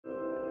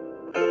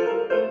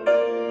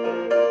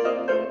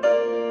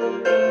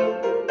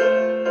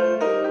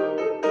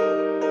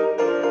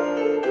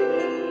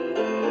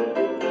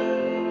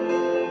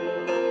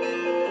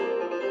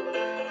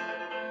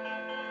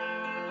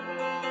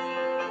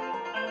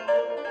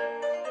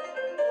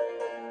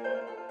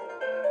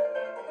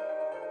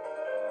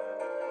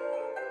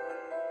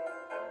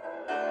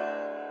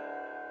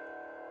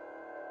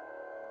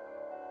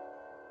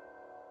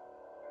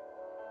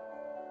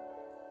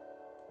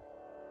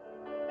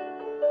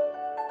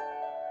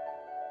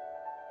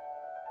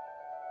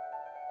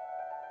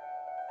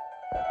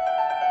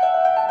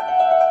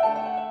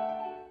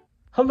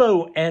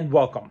Hello and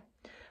welcome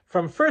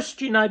from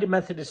First United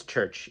Methodist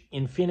Church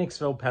in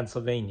Phoenixville,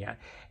 Pennsylvania.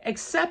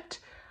 It's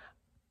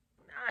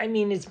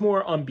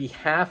more on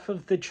behalf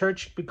of the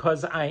church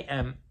because I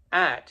am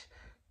at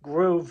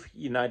Grove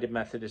United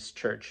Methodist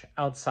Church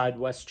outside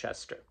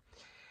Westchester.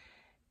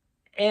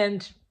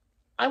 And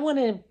I want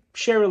to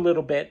share a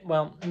little bit,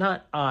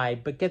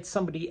 but get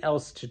somebody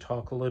else to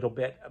talk a little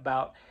bit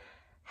about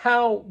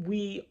how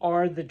we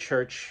are the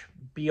church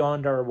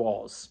beyond our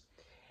walls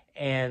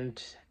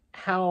and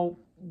how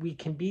we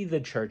can be the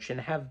church and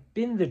have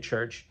been the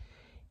church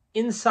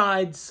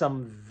inside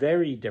some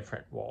very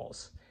different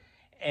walls.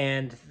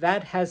 And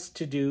that has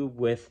to do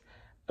with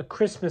a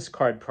Christmas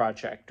card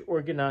project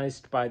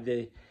organized by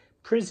the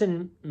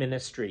prison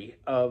ministry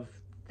of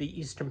the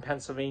Eastern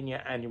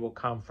Pennsylvania Annual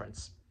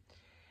Conference.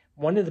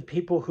 One of the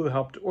people who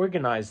helped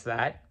organize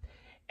that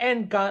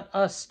and got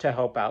us to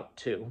help out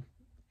too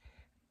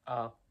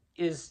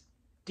is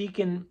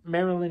Deacon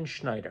Marilyn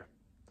Schneider.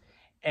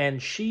 And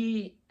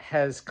she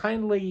has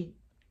kindly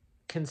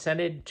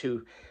consented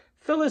to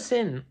fill us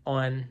in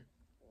on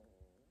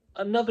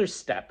another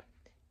step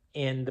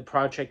in the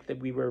project that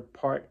we were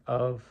part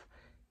of,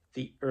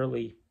 the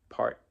early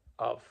part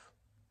of.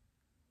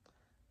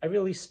 I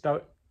really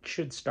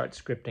should start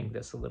scripting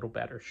this a little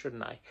better,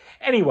 shouldn't I?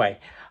 Anyway,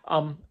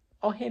 I'll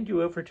hand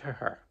you over to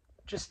her.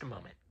 Just a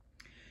moment.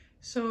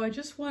 So I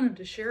just wanted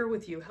to share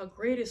with you how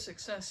great a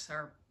success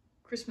our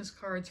Christmas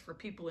Cards for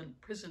People in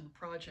Prison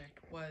project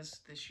was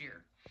this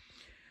year.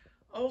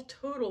 All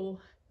total,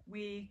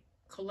 we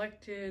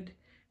collected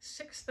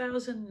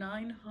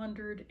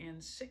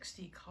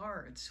 6,960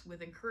 cards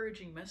with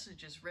encouraging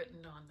messages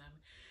written on them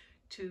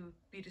to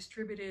be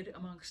distributed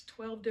amongst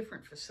 12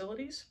 different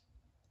facilities,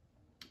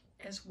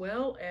 as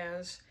well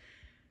as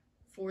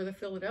for the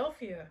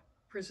Philadelphia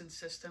prison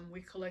system,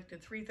 we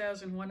collected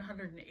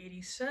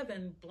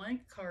 3,187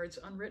 blank cards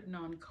unwritten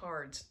on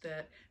cards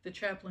that the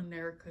chaplain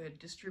there could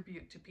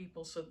distribute to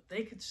people so that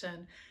they could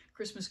send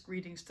Christmas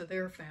greetings to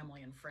their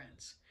family and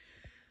friends.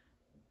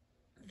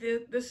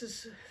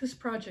 This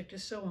project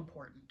is so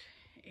important,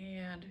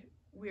 and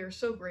we are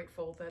so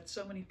grateful that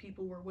so many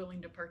people were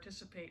willing to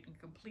participate and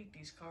complete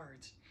these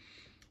cards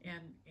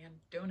and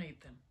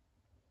donate them,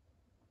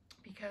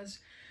 because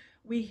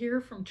we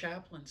hear from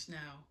chaplains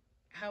now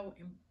how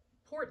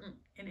important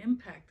an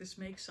impact this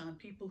makes on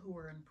people who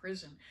are in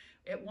prison.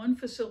 At one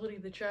facility,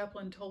 the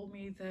chaplain told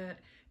me that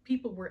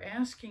people were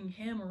asking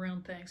him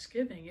around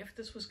Thanksgiving if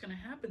this was going to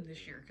happen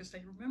this year because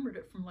they remembered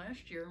it from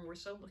last year and were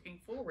so looking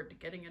forward to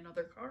getting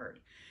another card.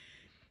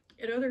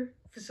 At other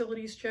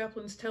facilities,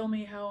 chaplains tell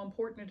me how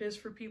important it is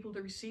for people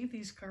to receive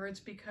these cards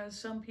because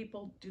some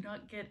people do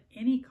not get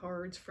any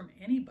cards from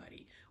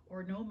anybody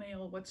or no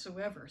mail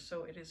whatsoever.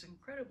 So it is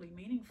incredibly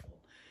meaningful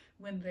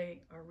when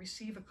they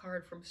receive a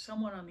card from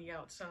someone on the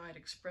outside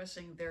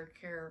expressing their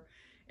care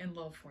and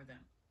love for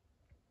them.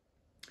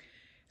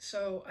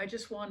 So I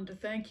just wanted to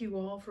thank you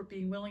all for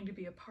being willing to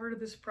be a part of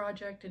this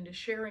project and to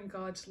sharing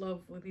God's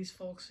love with these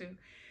folks who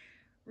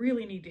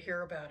really need to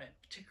hear about it,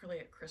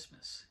 particularly at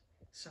Christmas.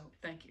 So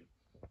thank you.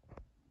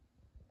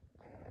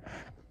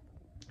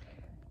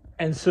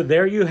 And so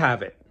there you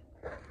have it.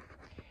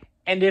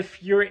 And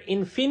if you're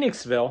in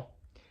Phoenixville,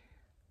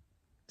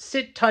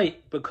 sit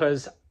tight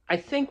because I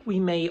think we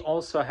may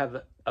also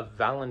have a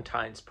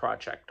Valentine's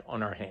project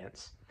on our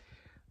hands.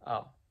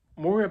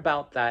 More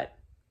about that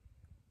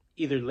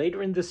either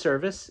later in the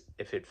service,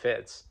 if it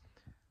fits,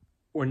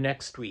 or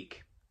next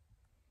week.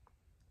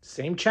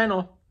 Same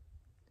channel.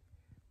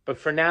 But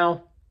for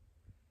now,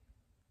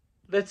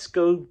 let's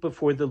go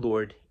before the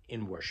Lord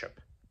in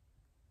worship.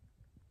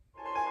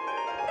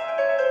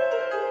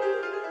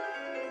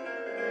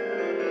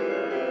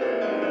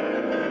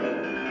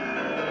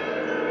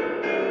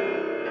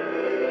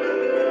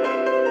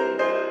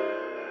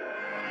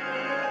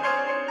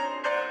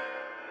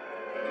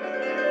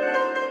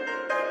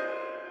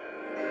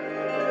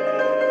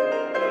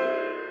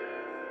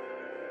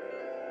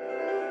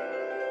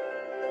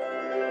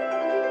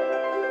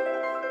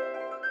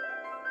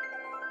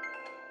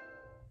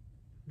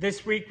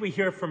 This week we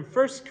hear from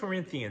 1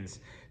 Corinthians,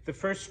 the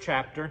first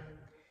chapter,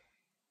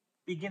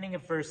 beginning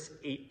at verse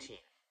 18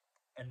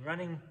 and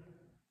running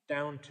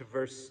down to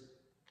verse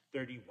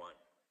 31.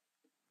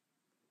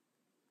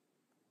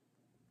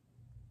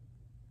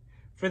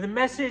 For the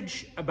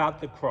message about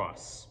the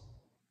cross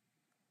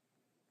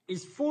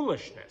is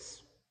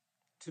foolishness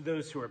to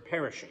those who are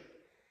perishing,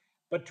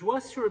 but to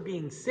us who are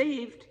being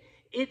saved,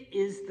 it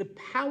is the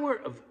power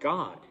of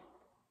God.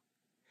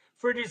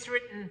 For it is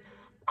written,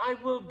 I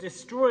will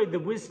destroy the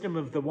wisdom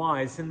of the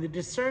wise, and the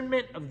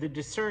discernment of the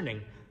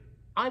discerning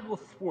I will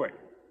thwart.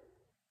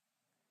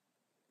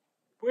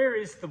 Where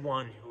is the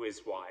one who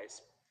is wise?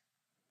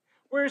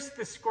 Where's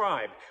the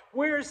scribe?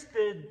 Where's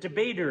the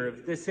debater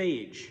of this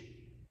age?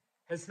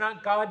 Has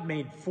not God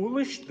made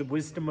foolish the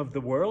wisdom of the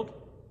world?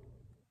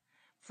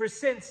 For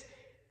since,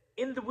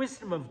 in the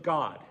wisdom of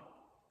God,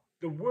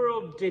 the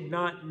world did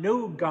not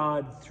know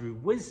God through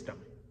wisdom,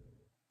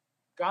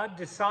 God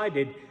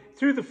decided,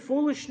 through the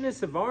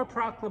foolishness of our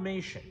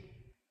proclamation,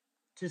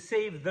 to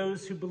save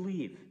those who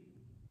believe.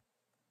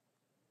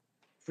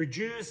 For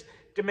Jews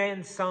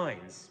demand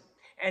signs,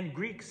 and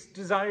Greeks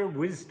desire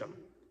wisdom.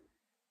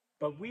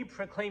 But we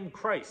proclaim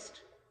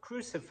Christ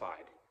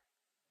crucified,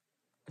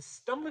 a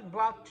stumbling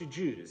block to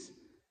Jews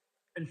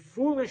and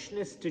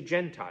foolishness to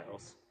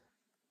Gentiles.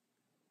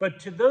 But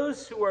to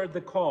those who are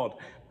the called,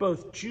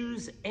 both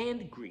Jews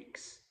and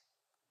Greeks,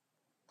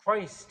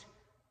 Christ,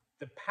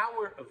 the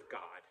power of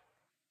God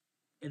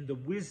and the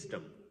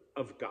wisdom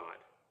of God.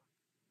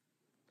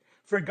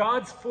 For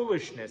God's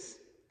foolishness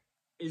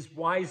is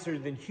wiser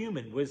than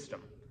human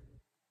wisdom,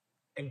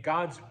 and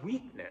God's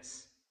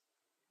weakness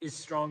is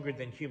stronger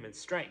than human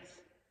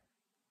strength.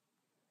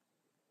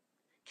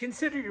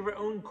 Consider your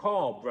own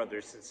call,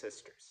 brothers and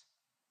sisters.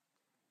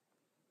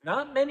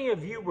 Not many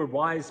of you were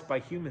wise by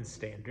human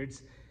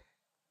standards.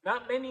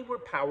 Not many were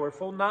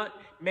powerful. Not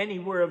many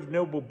were of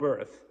noble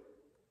birth.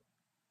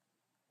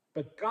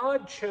 But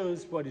God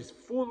chose what is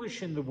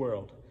foolish in the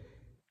world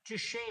to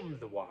shame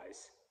the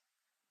wise.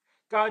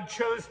 God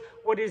chose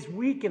what is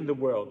weak in the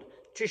world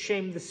to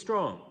shame the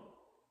strong.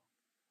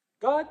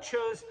 God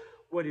chose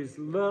what is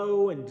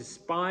low and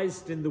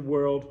despised in the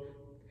world,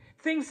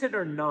 things that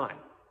are not,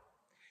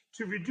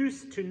 to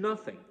reduce to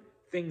nothing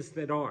things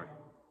that are,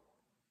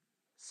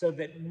 so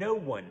that no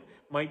one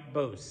might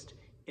boast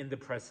in the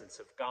presence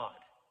of God.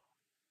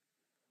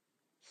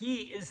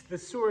 He is the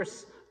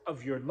source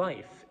of your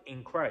life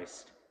in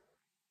Christ,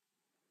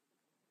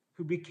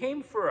 who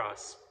became for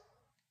us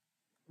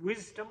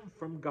wisdom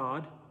from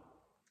God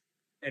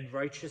and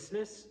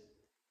righteousness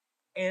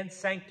and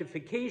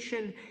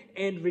sanctification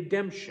and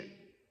redemption,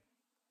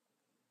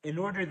 in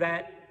order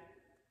that,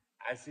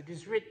 as it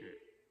is written,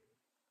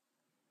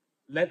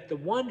 let the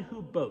one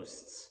who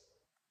boasts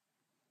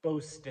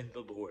boast in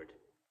the Lord.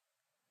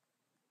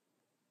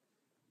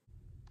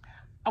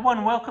 I want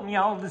to welcome you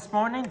all this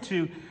morning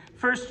to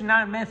First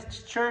United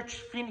Methodist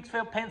Church,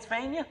 Phoenixville,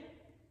 Pennsylvania.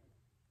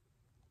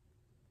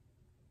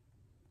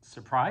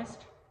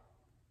 Surprised?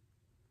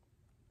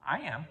 I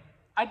am.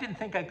 I didn't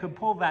think I could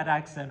pull that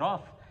accent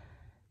off,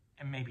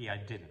 and maybe I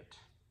didn't.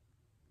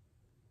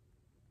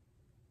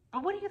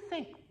 But what do you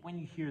think when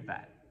you hear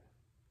that?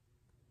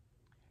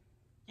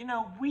 You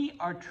know, we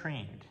are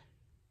trained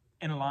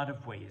in a lot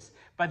of ways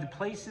by the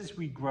places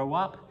we grow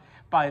up,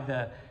 by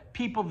the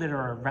people that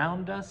are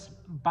around us,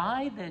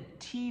 by the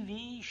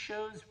TV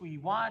shows we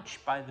watch,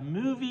 by the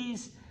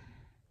movies,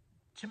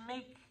 to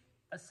make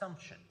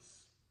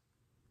assumptions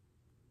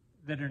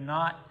that are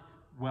not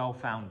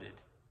well-founded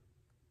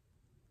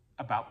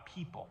about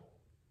people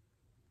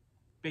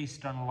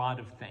based on a lot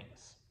of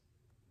things.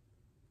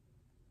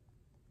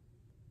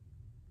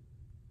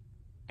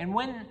 And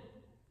when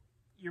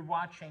you're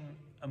watching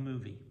a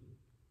movie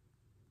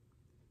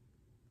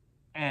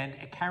and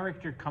a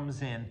character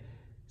comes in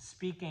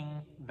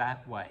speaking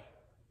that way,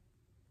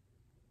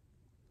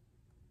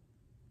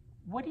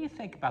 what do you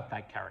think about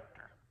that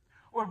character?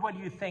 Or what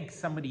do you think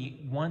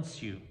somebody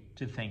wants you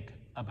to think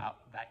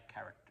about that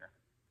character?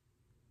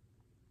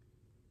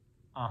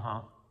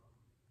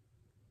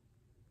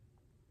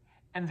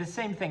 And the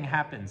same thing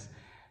happens.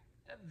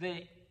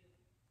 The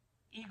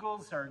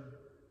Eagles are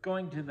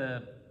going to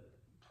the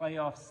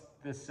playoffs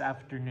this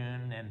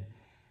afternoon, and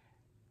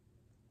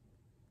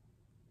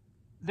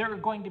there are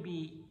going to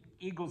be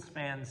Eagles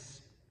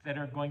fans that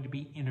are going to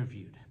be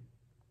interviewed.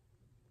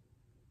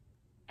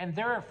 And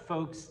there are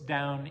folks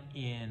down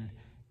in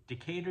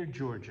Decatur,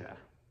 Georgia,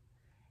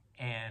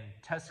 and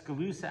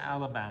Tuscaloosa,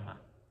 Alabama,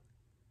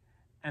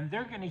 and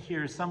they're going to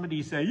hear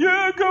somebody say,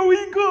 "Yeah, go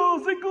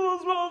Eagles,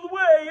 Eagles all the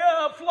way,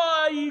 yeah,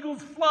 fly,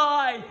 Eagles,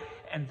 fly."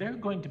 And they're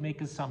going to make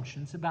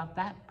assumptions about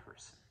that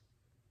person.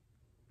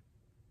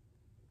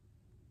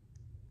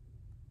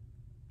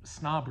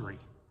 Snobbery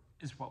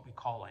is what we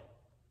call it.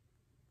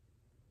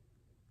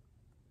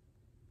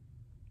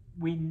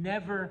 We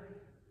never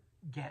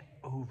get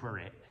over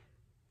it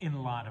in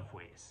a lot of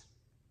ways.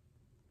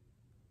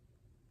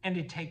 And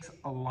it takes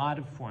a lot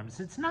of forms.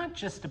 It's not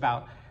just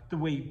about the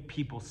way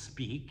people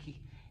speak.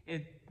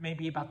 It may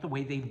be about the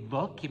way they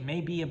look. It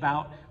may be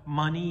about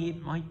money.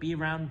 It might be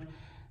around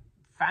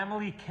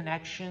family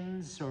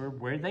connections or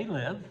where they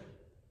live.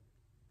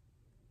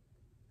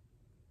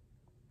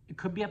 It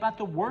could be about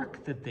the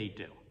work that they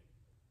do.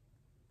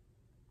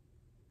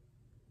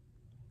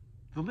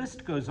 The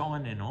list goes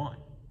on and on.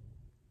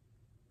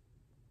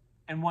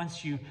 And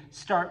once you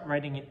start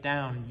writing it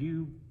down,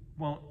 you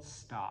won't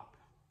stop.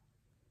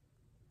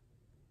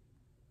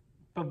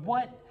 But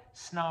what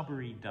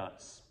snobbery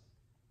does,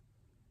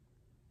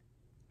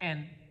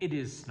 and it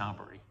is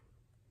snobbery,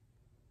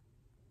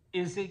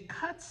 is it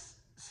cuts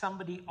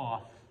somebody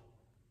off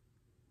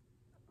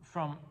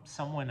from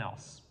someone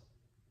else.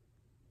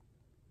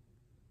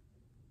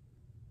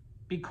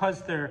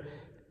 Because there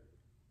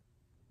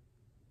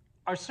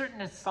are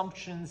certain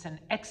assumptions and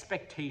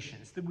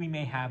expectations that we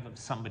may have of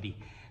somebody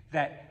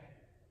that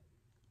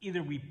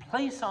either we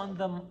place on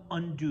them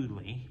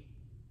unduly,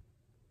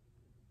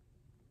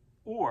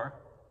 or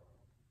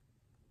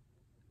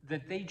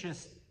that they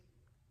just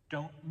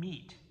don't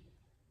meet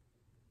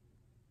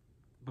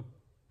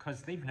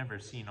because they've never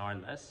seen our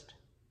list.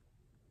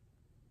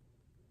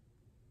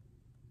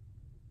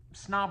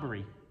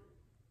 snobbery.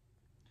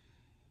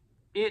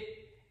 It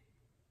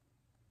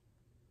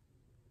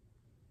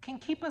can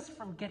keep us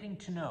from getting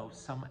to know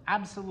some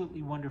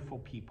absolutely wonderful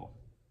people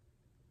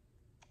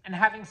and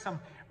having some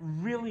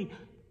really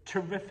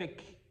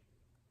terrific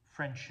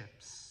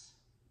friendships.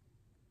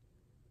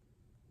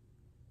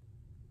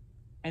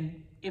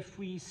 And if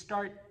we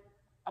start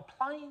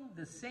applying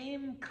the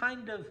same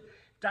kind of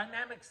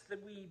dynamics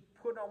that we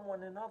put on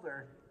one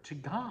another to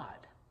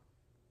God,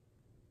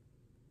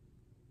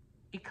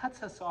 it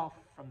cuts us off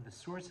from the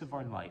source of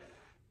our life.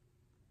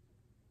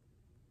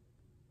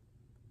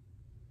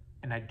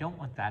 And I don't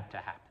want that to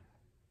happen.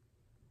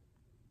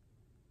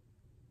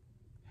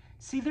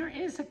 See, there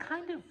is a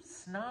kind of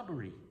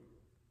snobbery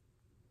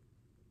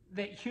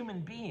that human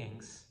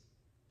beings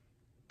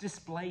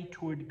display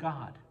toward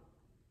God.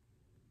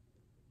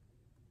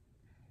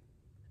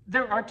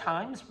 There are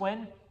times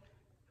when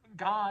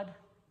God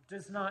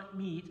does not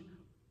meet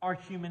our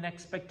human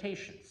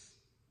expectations.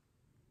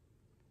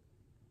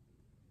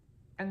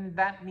 And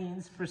that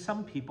means for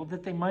some people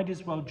that they might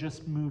as well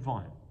just move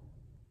on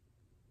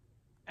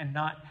and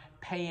not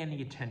pay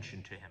any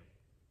attention to him.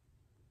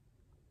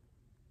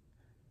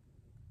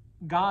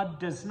 God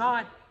does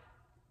not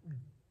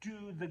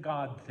do the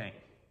God thing,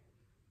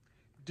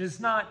 does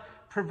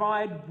not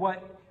provide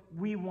what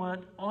we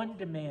want on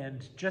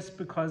demand just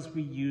because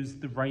we use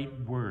the right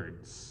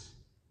words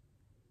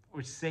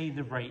or say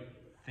the right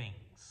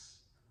things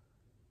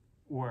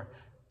or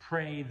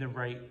pray the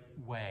right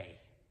way.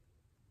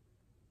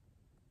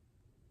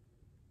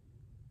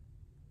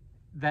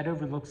 That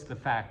overlooks the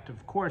fact,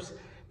 of course,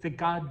 that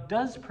God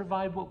does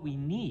provide what we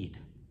need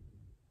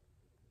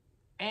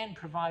and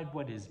provide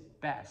what is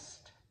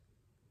best.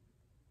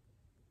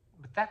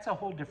 But that's a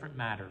whole different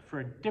matter for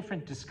a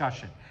different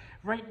discussion.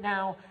 Right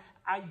now,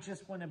 I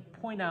just want to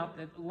point out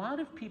that a lot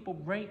of people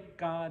write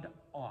God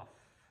off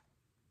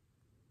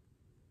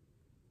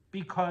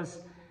because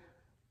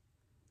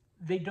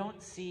they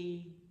don't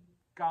see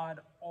God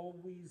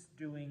always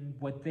doing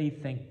what they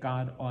think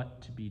God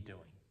ought to be doing.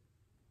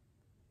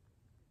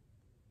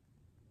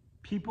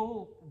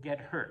 People get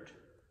hurt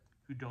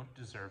who don't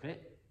deserve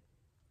it.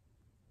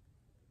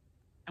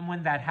 And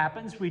when that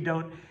happens, we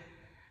don't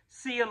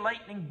see a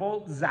lightning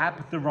bolt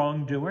zap the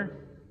wrongdoer.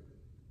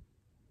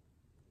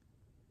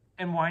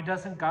 And why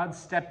doesn't God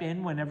step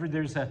in whenever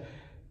there's a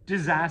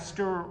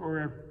disaster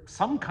or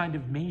some kind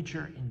of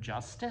major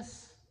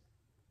injustice?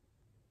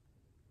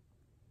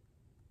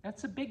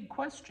 That's a big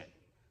question.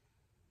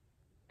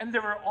 And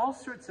there are all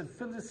sorts of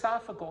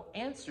philosophical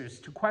answers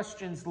to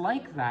questions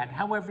like that,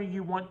 however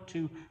you want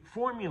to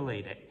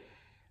formulate it.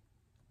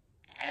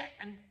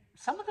 And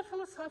some of the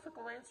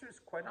philosophical answers,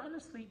 quite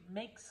honestly,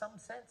 make some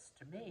sense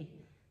to me,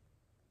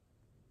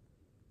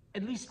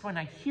 at least when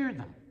I hear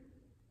them.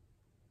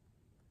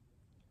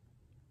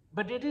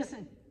 But it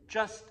isn't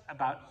just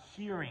about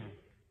hearing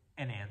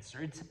an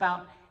answer, it's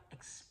about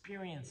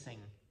experiencing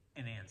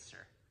an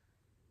answer,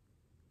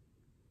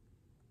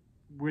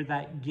 where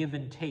that give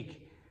and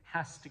take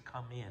has to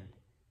come in.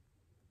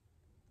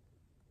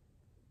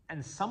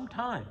 And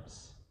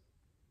sometimes,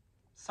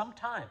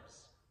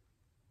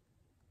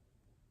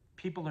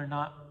 people are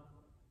not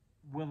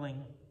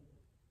willing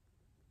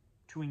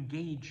to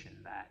engage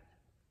in that.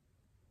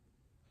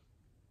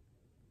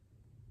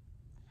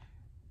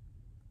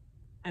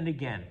 And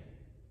again,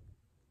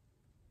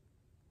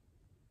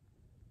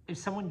 if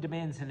someone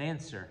demands an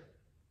answer,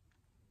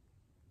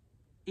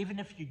 even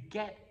if you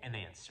get an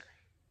answer,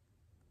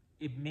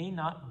 it may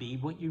not be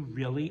what you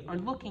really are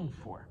looking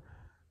for.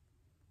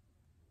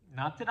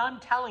 Not that I'm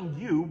telling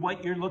you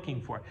what you're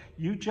looking for.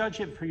 You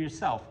judge it for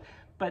yourself.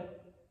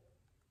 But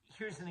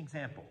here's an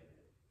example.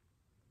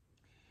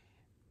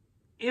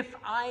 If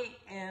I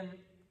am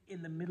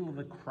in the middle of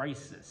a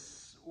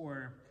crisis,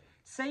 or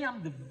say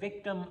I'm the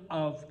victim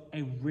of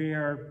a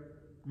rare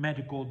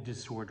medical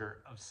disorder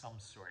of some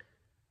sort,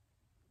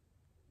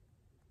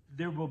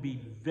 there will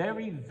be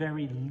very,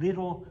 very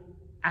little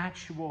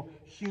actual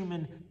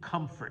human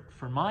comfort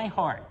for my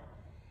heart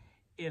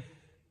if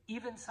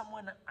even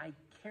someone I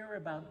care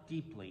about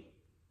deeply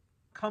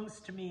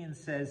comes to me and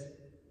says,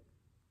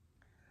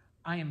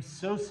 I am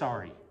so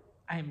sorry.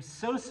 I am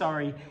so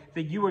sorry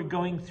that you are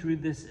going through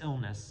this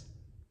illness.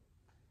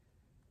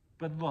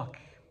 But look,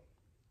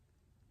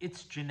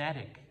 it's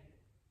genetic.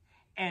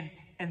 And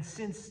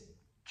since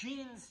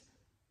genes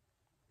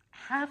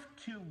have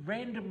to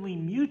randomly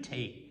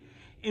mutate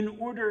in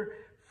order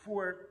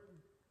for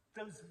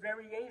those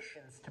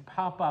variations to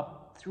pop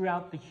up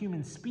throughout the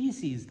human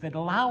species that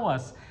allow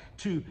us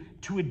to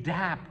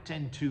adapt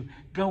and to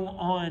go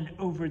on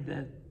over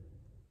the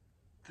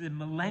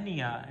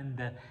millennia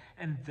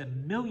and the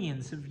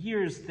millions of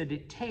years that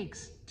it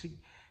takes to,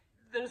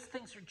 those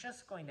things are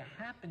just going to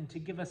happen to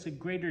give us a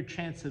greater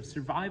chance of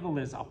survival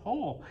as a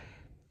whole.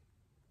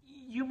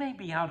 You may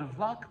be out of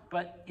luck,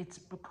 but it's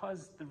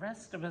because the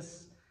rest of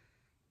us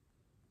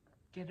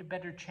get a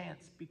better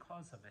chance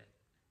because of it.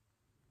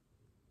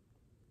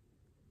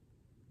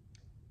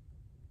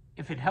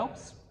 If it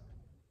helps,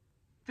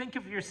 think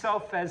of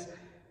yourself as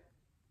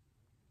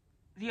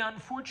the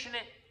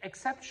unfortunate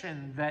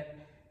exception that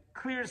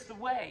clears the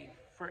way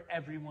for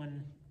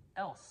everyone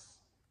else.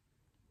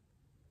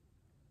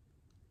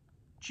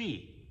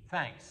 Gee,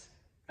 thanks.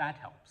 That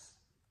helps.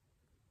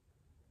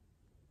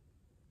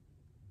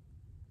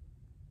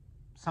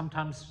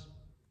 Sometimes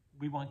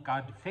we want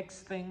God to fix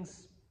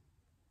things.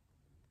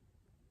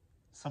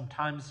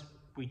 Sometimes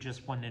we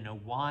just want to know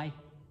why.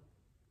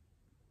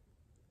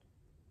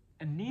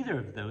 And neither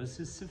of those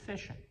is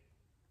sufficient.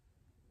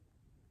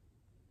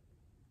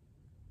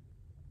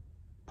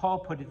 Paul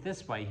put it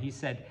this way. He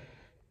said,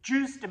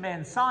 Jews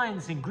demand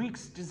signs and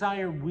Greeks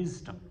desire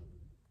wisdom.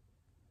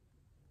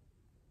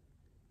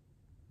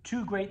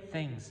 Two great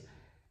things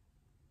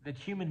that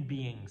human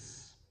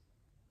beings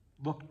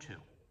look to.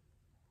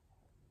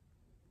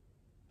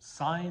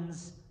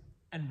 Signs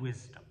and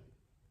wisdom.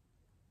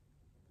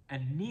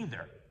 And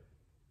neither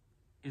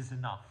is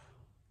enough.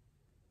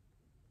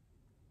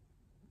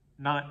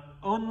 Not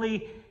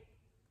only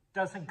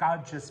doesn't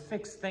God just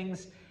fix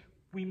things,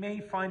 we may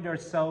find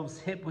ourselves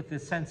hit with a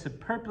sense of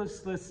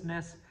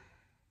purposelessness,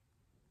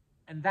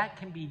 and that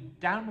can be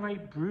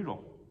downright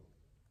brutal.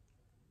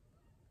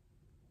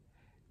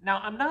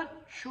 Now, I'm not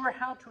sure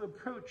how to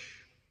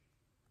approach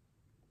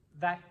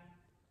that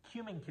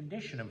human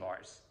condition of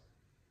ours,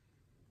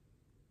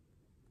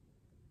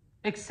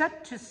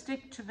 except to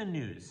stick to the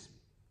news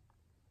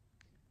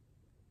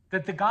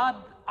that the God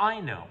I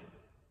know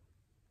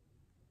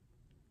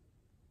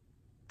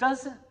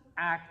doesn't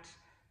act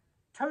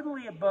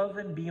totally above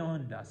and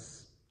beyond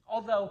us.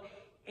 Although,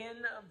 in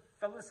a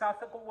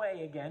philosophical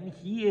way, again,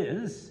 he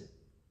is.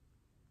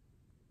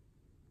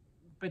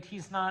 But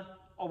he's not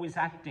always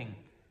acting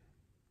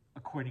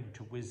according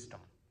to wisdom,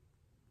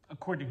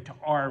 according to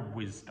our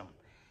wisdom.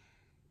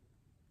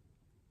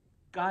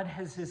 God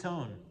has his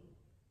own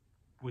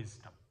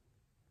wisdom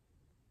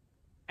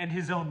and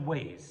his own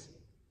ways.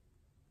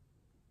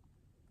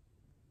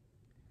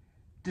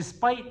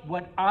 Despite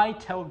what I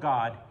tell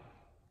God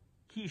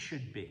he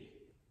should be,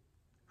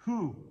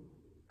 who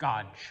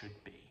God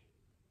should be,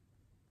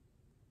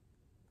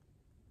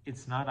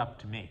 it's not up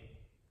to me.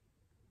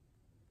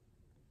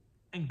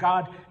 And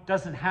God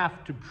doesn't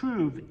have to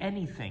prove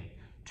anything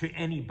to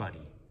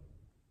anybody.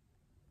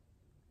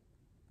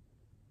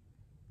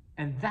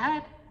 And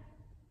that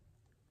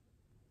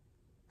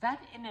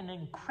in an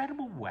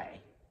incredible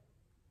way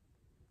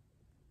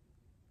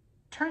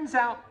turns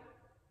out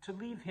to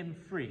leave him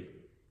free.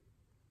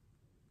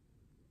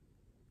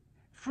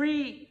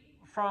 Free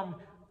from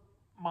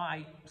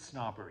my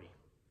snobbery.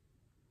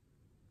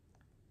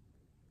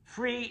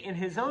 Free in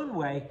his own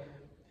way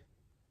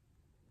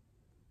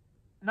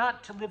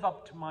not to live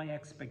up to my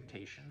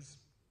expectations,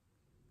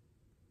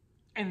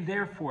 and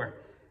therefore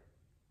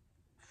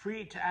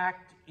free to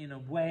act in a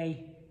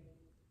way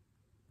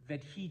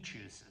that he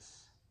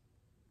chooses,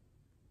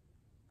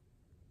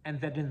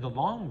 and that in the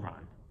long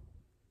run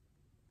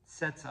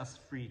sets us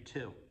free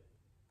too.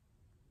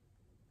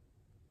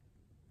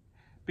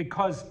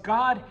 Because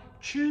God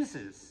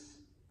chooses,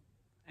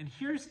 and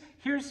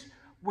here's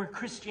where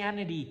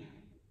Christianity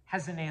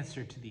has an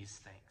answer to these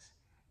things.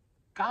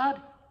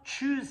 God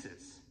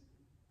chooses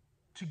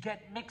to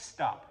get mixed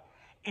up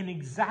in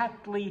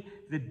exactly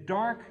the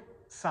dark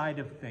side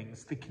of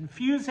things, the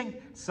confusing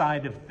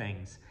side of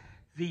things,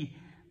 the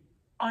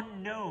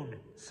unknown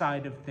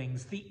side of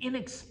things, the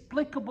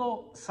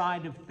inexplicable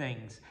side of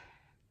things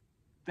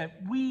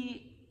that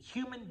we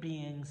human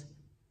beings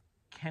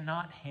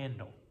cannot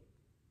handle.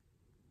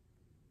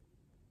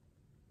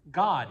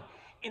 God,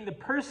 in the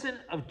person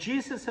of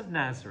Jesus of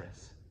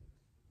Nazareth,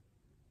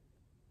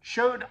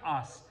 showed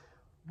us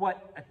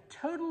what a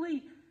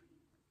totally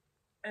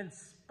and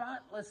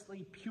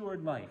spotlessly pure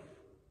life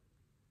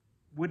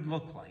would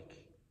look like.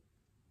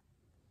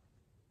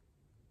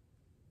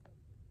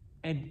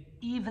 And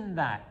even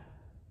that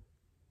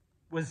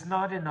was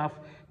not enough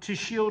to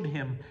shield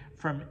him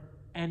from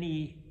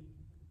any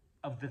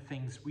of the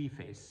things we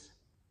face.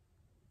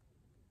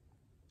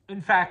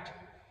 In fact,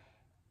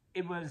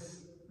 it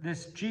was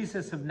this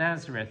Jesus of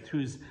Nazareth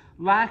whose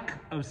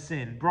lack of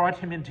sin brought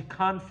him into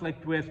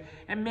conflict with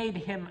and made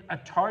him a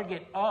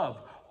target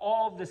of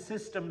all the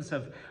systems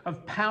of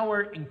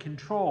power and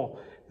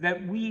control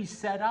that we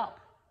set up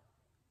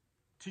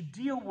to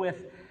deal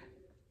with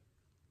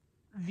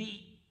the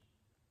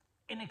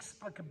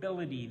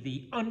inexplicability,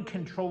 the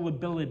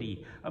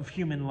uncontrollability of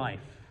human life.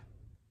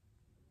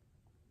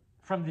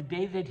 From the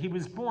day that he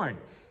was born,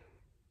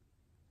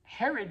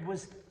 Herod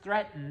was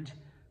threatened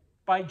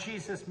by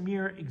Jesus'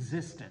 mere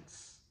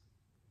existence.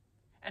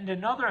 And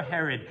another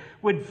Herod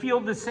would feel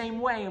the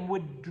same way and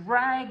would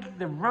drag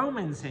the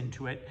Romans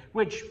into it,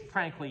 which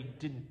frankly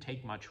didn't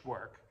take much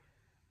work.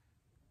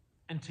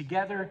 And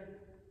together,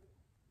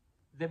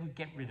 they would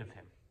get rid of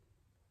him.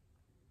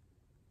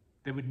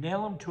 They would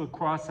nail him to a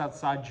cross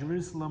outside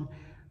Jerusalem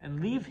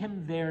and leave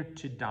him there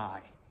to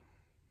die,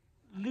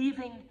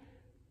 leaving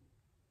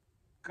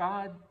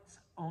God's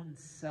own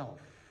self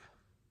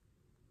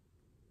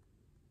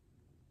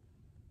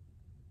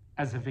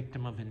as a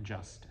victim of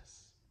injustice.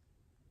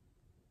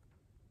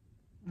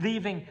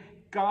 Leaving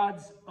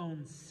God's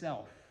own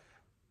self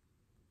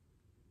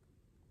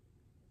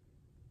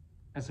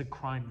as a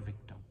crime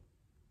victim,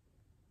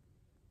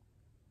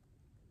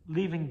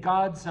 leaving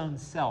God's own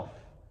self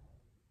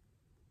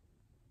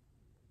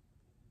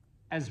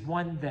as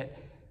one that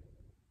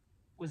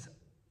was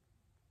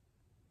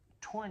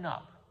torn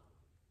up,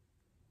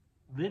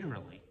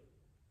 literally,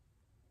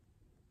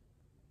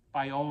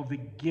 by all the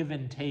give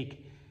and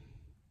take.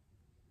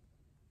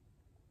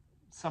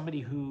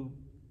 Somebody who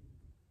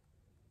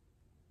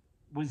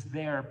was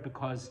there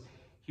because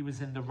he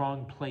was in the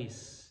wrong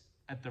place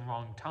at the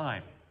wrong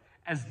time,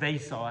 as they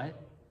saw it.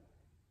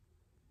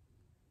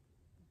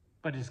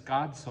 But as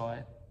God saw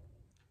it,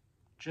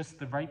 just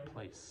the right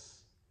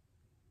place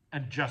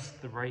and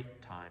just the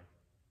right time.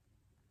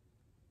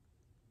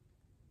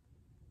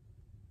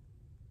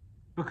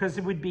 Because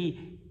it would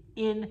be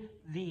in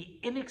the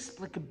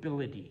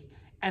inexplicability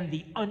and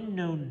the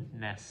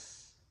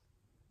unknownness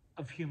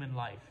of human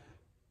life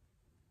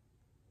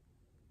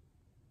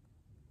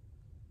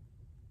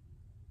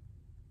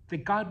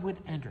that God would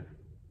enter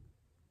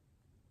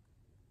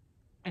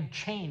and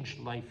change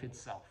life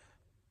itself.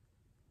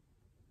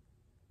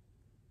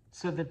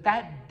 So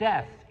that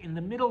death in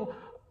the middle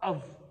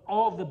of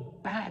all the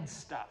bad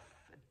stuff,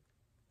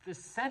 the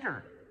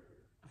center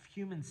of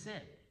human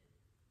sin,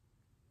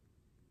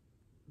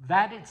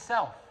 that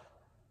itself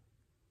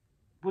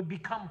would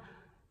become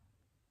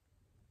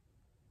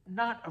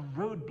not a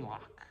roadblock,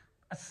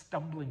 a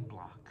stumbling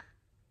block,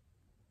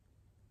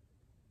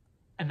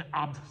 an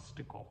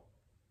obstacle.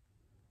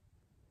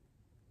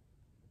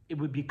 It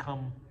would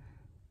become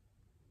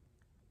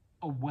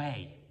a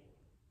way,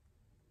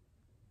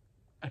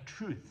 a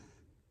truth,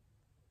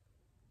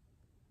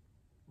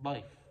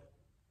 life.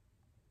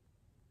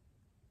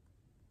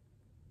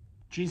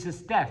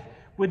 Jesus' death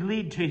would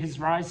lead to his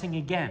rising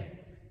again,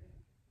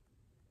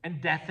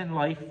 and death and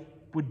life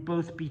would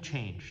both be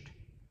changed.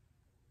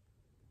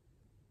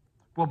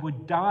 What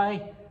would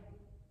die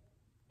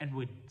and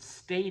would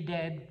stay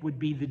dead would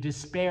be the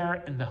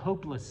despair and the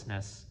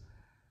hopelessness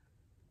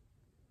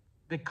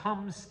that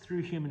comes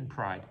through human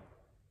pride.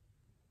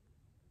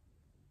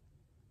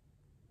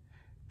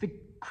 The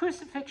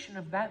crucifixion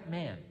of that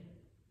man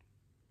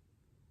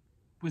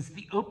was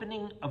the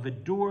opening of a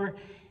door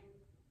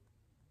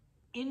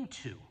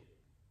into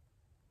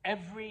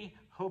every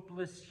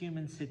hopeless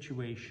human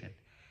situation,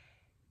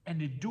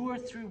 and a door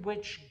through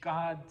which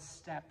God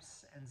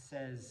steps and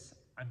says,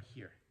 I'm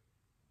here.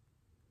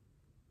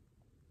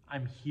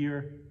 I'm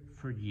here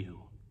for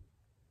you.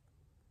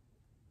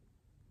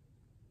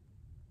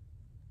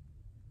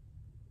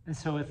 And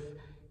so if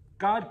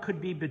God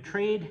could be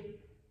betrayed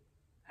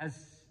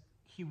as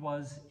he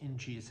was in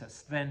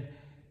Jesus, then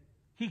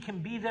he can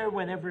be there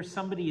whenever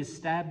somebody is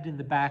stabbed in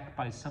the back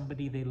by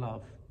somebody they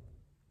love.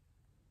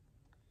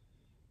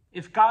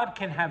 If God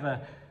can have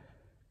a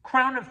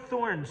crown of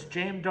thorns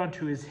jammed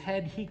onto his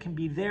head, he can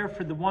be there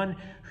for the one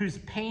whose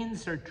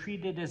pains are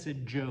treated as a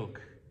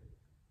joke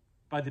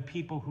by the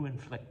people who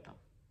inflict them.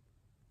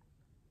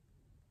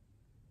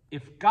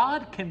 If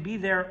God can be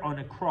there on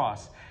a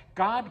cross,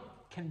 God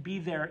can be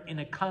there in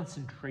a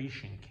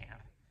concentration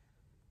camp.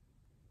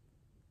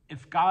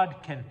 If God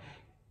can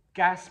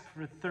gasp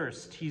for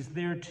thirst, he's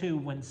there too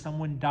when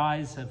someone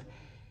dies of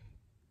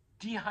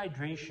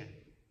dehydration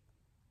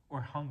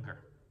or hunger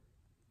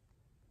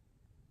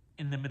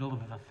in the middle of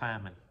a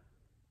famine.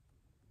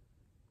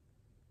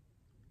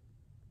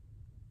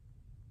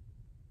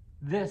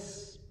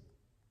 This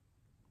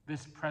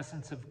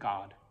presence of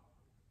God,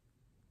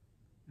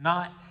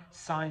 not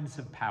signs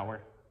of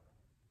power,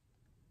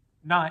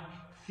 not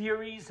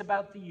theories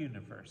about the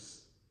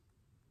universe,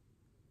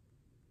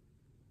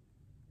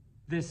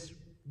 this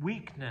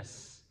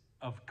weakness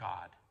of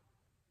God,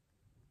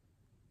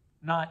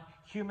 not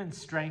human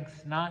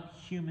strength, not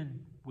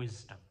human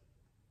wisdom,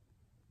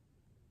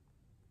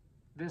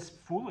 this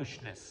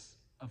foolishness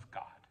of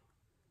God.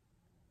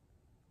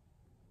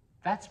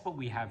 That's what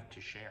we have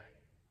to share.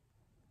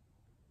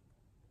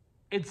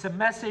 It's a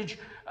message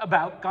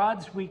about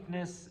God's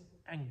weakness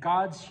and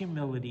God's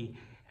humility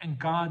and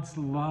God's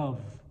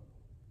love,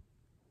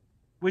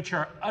 which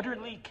are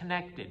utterly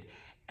connected,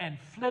 and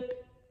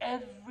flip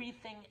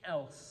everything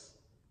else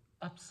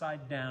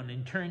upside down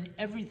and turn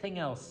everything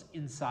else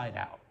inside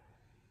out.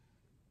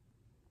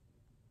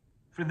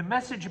 For the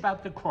message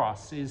about the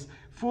cross is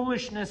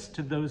foolishness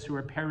to those who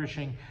are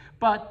perishing,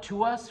 but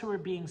to us who are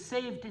being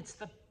saved, it's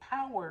the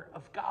power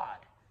of God.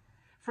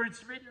 For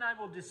it's written, I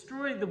will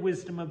destroy the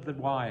wisdom of the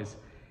wise,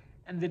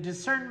 and the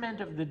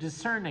discernment of the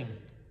discerning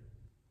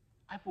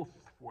I will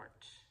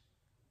thwart.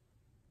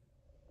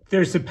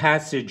 There's a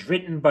passage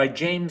written by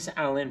James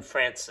Allan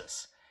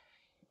Francis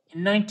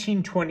in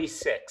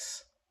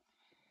 1926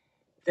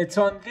 that's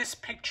on this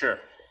picture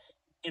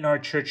in our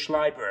church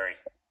library.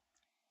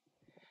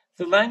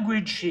 The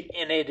language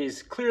in it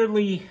is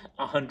clearly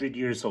 100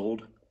 years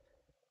old,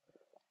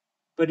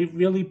 but it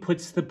really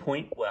puts the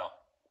point well.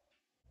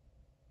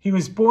 He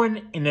was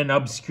born in an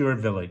obscure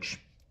village.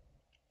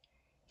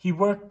 He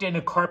worked in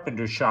a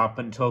carpenter shop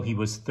until he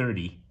was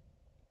 30.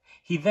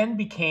 He then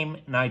became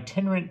an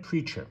itinerant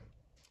preacher.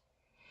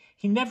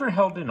 He never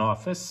held an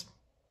office.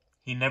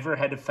 He He never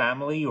had a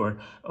family or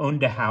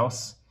owned a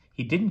house.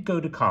 He didn't go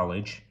to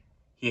college.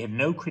 He had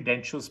no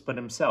credentials but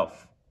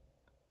himself.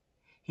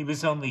 He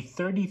was only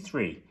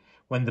 33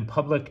 when the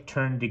public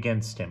turned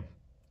against him.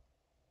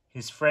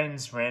 His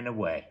friends ran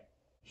away.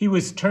 He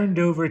was turned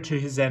over to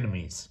his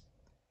enemies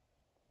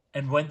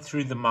and went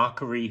through the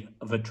mockery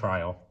of a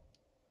trial.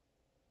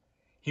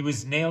 He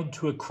was nailed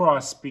to a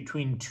cross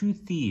between two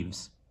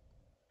thieves.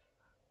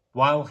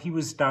 While he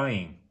was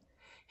dying,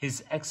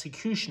 his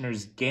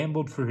executioners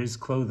gambled for his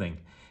clothing,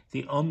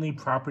 the only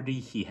property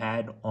he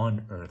had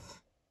on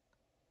earth.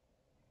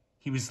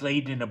 He was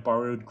laid in a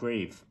borrowed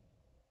grave.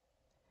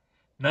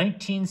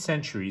 19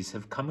 centuries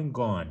have come and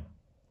gone,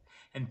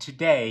 and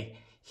today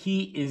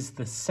he is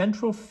the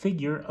central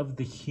figure of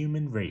the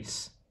human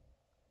race.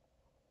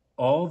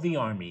 All the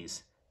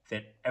armies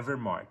that ever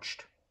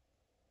marched,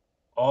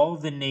 all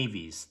the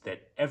navies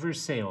that ever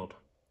sailed,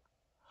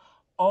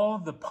 all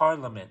the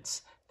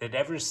parliaments that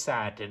ever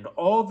sat, and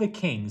all the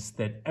kings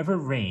that ever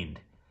reigned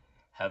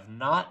have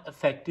not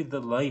affected the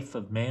life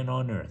of man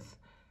on earth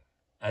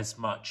as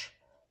much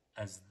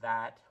as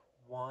that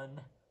one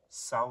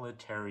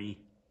solitary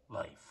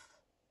life.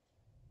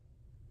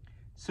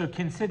 So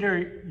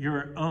consider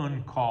your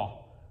own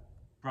call,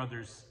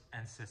 brothers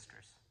and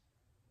sisters.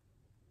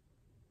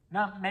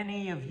 Not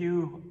many of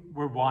you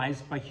were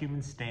wise by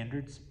human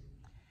standards.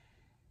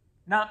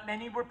 Not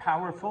many were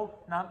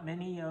powerful, not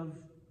many of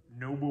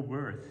noble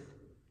worth.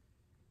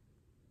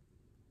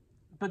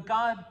 But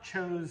God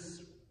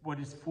chose what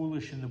is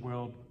foolish in the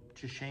world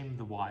to shame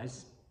the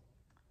wise.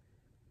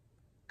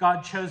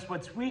 God chose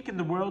what's weak in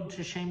the world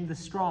to shame the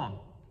strong.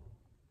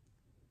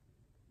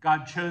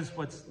 God chose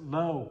what's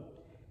low,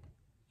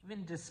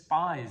 even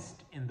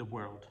despised in the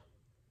world,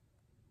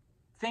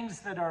 things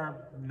that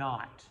are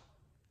not,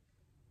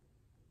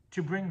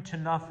 to bring to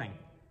nothing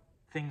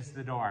things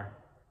that are,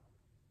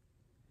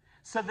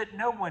 so that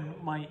no one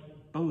might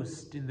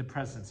boast in the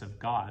presence of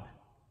God.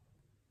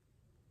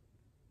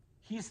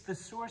 He's the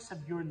source of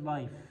your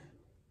life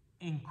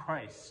in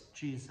Christ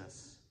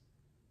Jesus,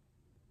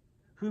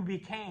 who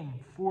became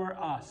for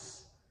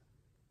us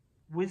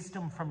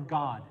wisdom from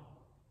God,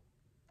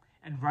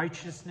 and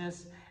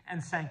righteousness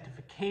and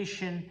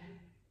sanctification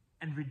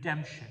and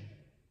redemption,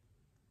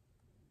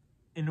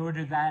 in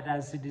order that,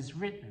 as it is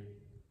written,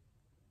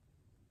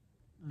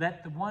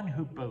 let the one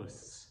who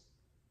boasts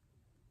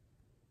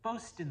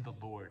boast in the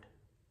Lord.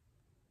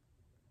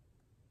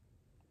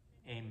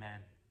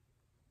 Amen.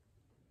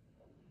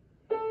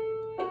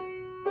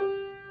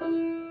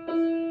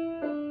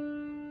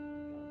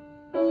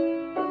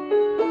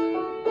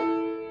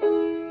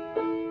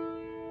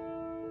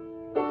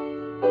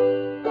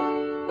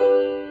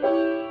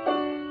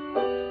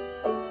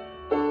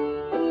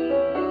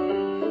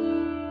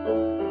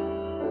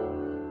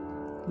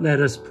 Let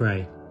us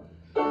pray.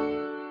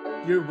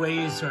 Your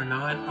ways are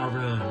not our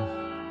own,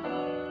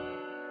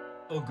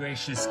 O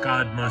gracious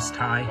God Most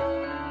High.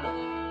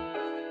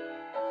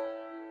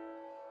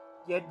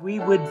 Yet we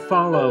would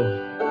follow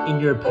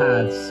in your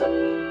paths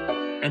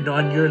and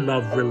on your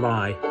love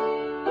rely.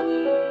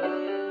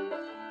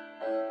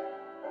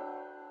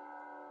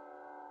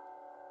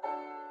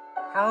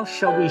 How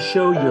shall we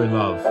show your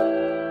love,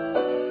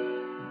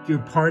 your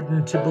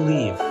pardon to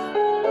believe?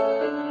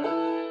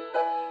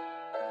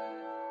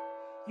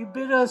 You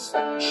bid us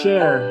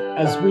share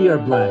as we are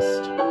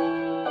blessed,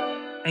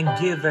 and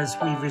give as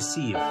we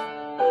receive.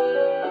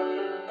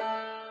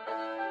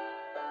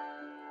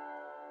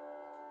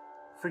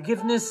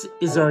 Forgiveness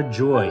is our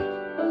joy,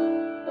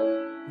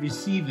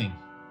 receiving,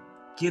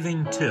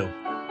 giving too.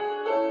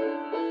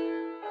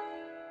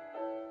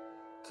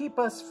 Keep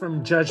us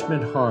from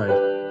judgment hard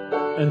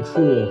and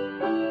cruel,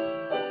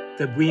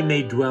 that we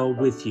may dwell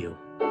with you.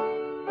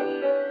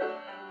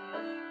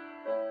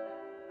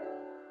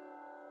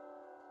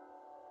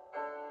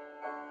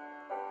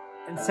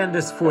 And send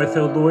us forth,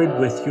 O Lord,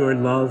 with your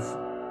love.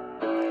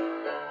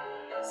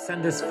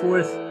 Send us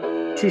forth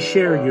to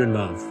share your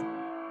love.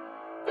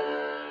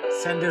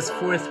 Send us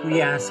forth, we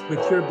ask,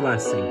 with your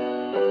blessing,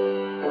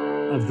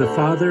 of the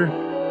Father,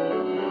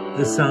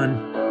 the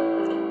Son,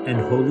 and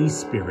Holy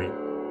Spirit.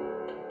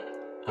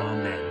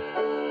 Amen.